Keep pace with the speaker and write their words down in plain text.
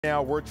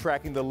Now we're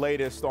tracking the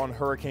latest on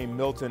Hurricane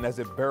Milton as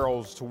it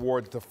barrels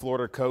towards the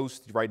Florida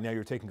coast. Right now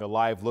you're taking a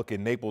live look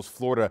in Naples,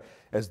 Florida,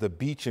 as the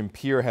beach and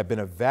pier have been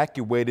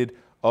evacuated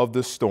of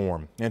the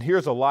storm. And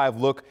here's a live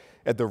look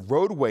at the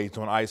roadways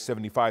on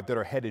I-75 that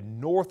are headed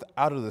north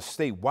out of the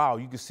state. Wow,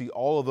 you can see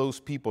all of those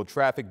people,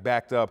 traffic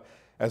backed up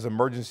as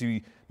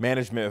emergency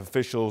management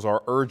officials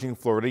are urging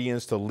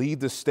Floridians to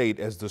leave the state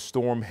as the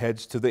storm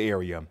heads to the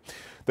area.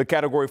 The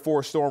Category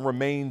 4 storm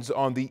remains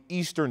on the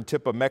eastern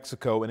tip of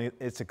Mexico, and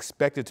it's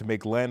expected to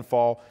make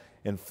landfall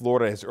in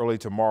Florida as early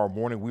tomorrow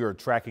morning. We are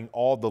tracking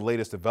all the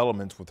latest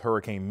developments with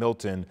Hurricane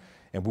Milton,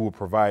 and we will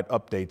provide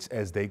updates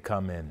as they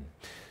come in.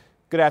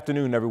 Good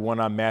afternoon, everyone.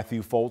 I'm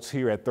Matthew Foltz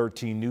here at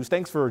 13 News.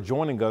 Thanks for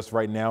joining us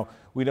right now.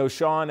 We know,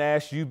 Sean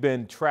Ash, you've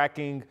been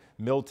tracking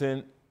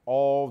Milton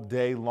all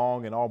day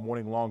long and all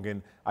morning long,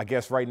 and I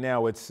guess right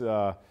now it's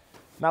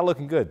not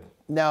looking good.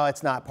 No,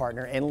 it's not,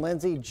 partner. And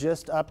Lindsay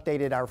just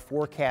updated our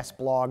forecast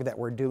blog that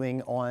we're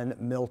doing on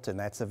Milton.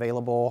 That's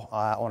available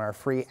on our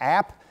free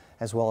app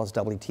as well as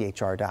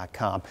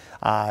WTHR.com.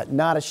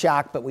 Not a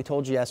shock, but we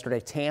told you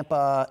yesterday,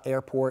 Tampa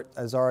Airport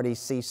has already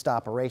ceased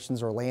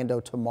operations. Orlando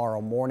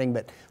tomorrow morning,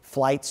 but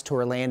flights to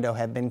Orlando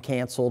have been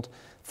canceled.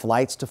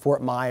 Flights to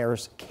Fort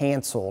Myers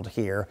canceled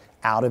here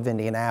out of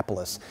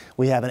Indianapolis.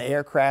 We have an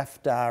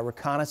aircraft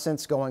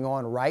reconnaissance going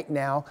on right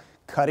now,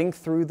 cutting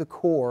through the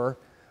core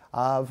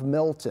of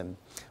Milton.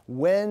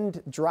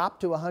 Wind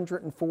dropped to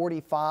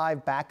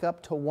 145, back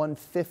up to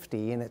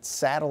 150, and its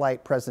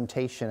satellite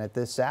presentation at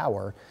this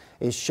hour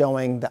is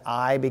showing the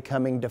eye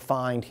becoming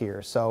defined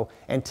here. So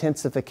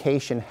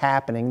intensification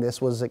happening.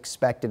 This was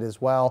expected as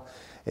well.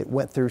 It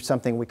went through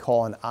something we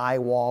call an eye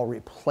wall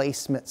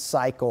replacement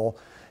cycle.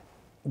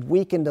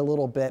 Weakened a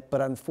little bit,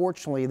 but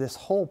unfortunately this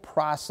whole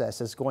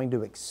process is going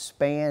to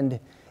expand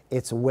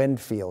its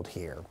wind field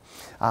here.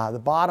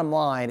 The bottom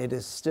line, it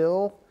is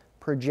still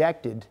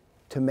projected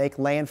to make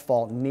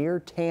landfall near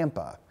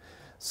Tampa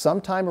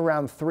sometime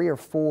around 3 or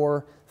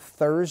 4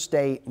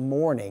 Thursday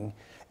morning.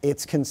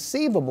 It's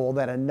conceivable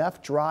that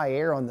enough dry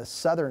air on the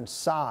southern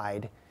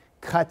side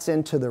cuts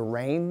into the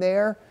rain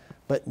there,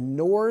 but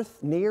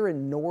near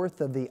and north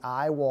of the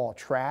eye wall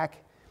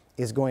track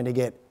is going to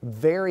get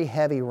very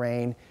heavy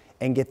rain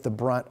and get the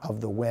brunt of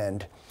the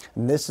wind.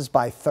 And this is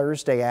by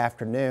Thursday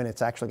afternoon.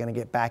 It's actually going to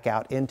get back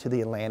out into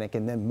the Atlantic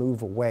and then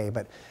move away.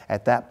 But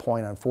at that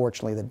point,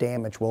 unfortunately, the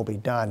damage will be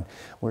done.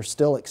 We're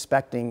still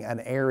expecting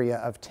an area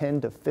of 10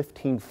 to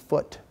 15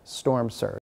 foot storm surge.